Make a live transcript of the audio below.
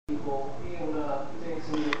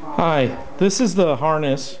Hi, this is the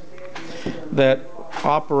harness that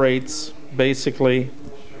operates basically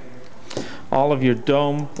all of your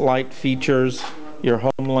dome light features, your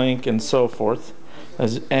home link and so forth,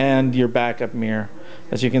 and your backup mirror.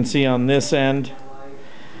 As you can see on this end,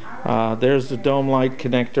 there's the dome light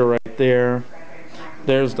connector right there.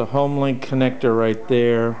 There's the home link connector right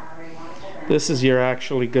there. This is your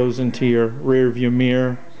actually goes into your rear view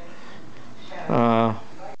mirror.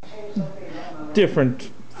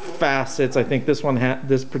 Different facets. I think this one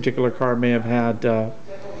this particular car may have had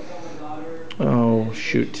oh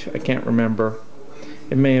shoot, I can't remember.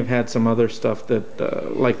 It may have had some other stuff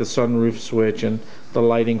that like the sunroof switch and the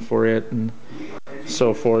lighting for it and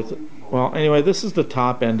so forth. Well, anyway, this is the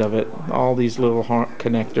top end of it, all these little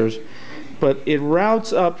connectors, but it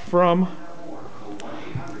routes up from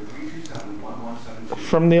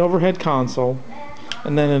the overhead console,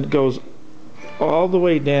 and then it goes all the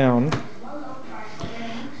way down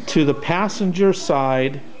to the passenger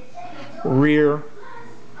side rear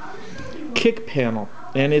kick panel,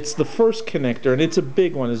 and it's the first connector, and it's a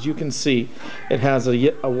big one. As you can see, it has a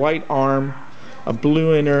white arm, a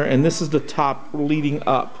blue inner, and this is the top leading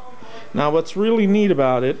up. Now what's really neat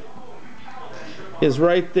about it is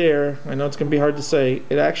right there, I know it's going to be hard to say,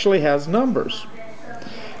 it actually has numbers,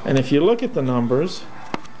 and if you look at the numbers,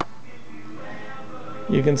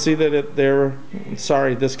 you can see that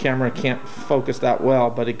sorry, this camera can't focus that well,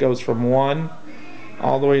 but it goes from 1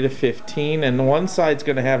 all the way to 15, and one side's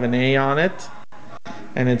going to have an A on it,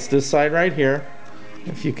 and it's this side right here.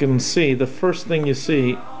 If you can see, the first thing you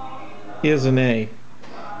see is an A.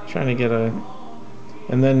 Trying to get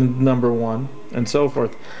and then number 1, and so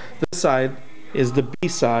forth. This side is the B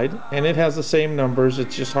side, and it has the same numbers,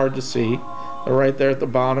 it's just hard to see. They're right there at the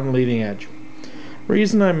bottom leading edge.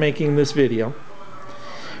 Reason I'm making this video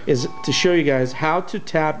is to show you guys how to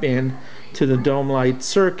tap in to the dome light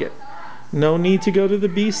circuit. No need to go to the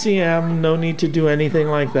BCM, no need to do anything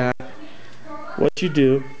like that. What you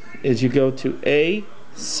do is you go to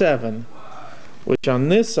A7, which on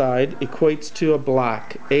this side equates to a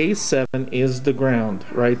black. A7 is the ground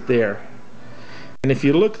right there. And if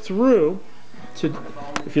you look through to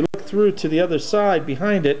the other side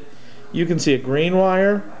behind it, you can see a green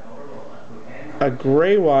wire, a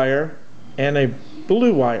gray wire, and a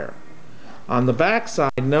blue wire. On the back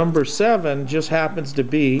side, number 7 just happens to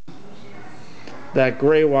be that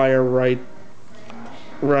gray wire right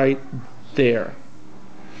there,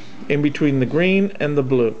 in between the green and the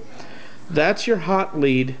blue. That's your hot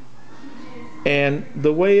lead, and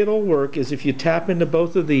the way it'll work is if you tap into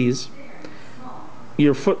both of these,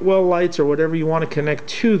 your footwell lights or whatever you want to connect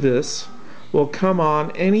to this will come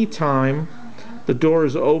on anytime the door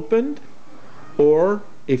is opened, or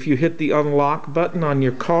if you hit the unlock button on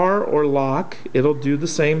your car or lock, it'll do the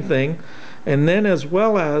same thing. And then, as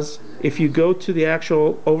well as if you go to the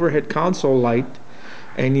actual overhead console light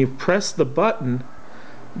and you press the button,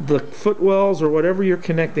 the footwells or whatever you're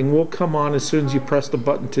connecting will come on as soon as you press the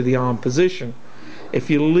button to the on position. If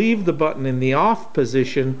you leave the button in the off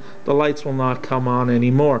position, the lights will not come on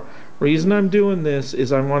anymore. Reason I'm doing this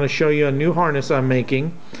is I want to show you a new harness I'm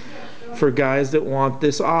making for guys that want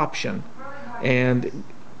this option, and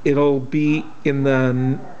it'll be in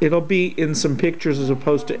some pictures as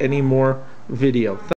opposed to any more video.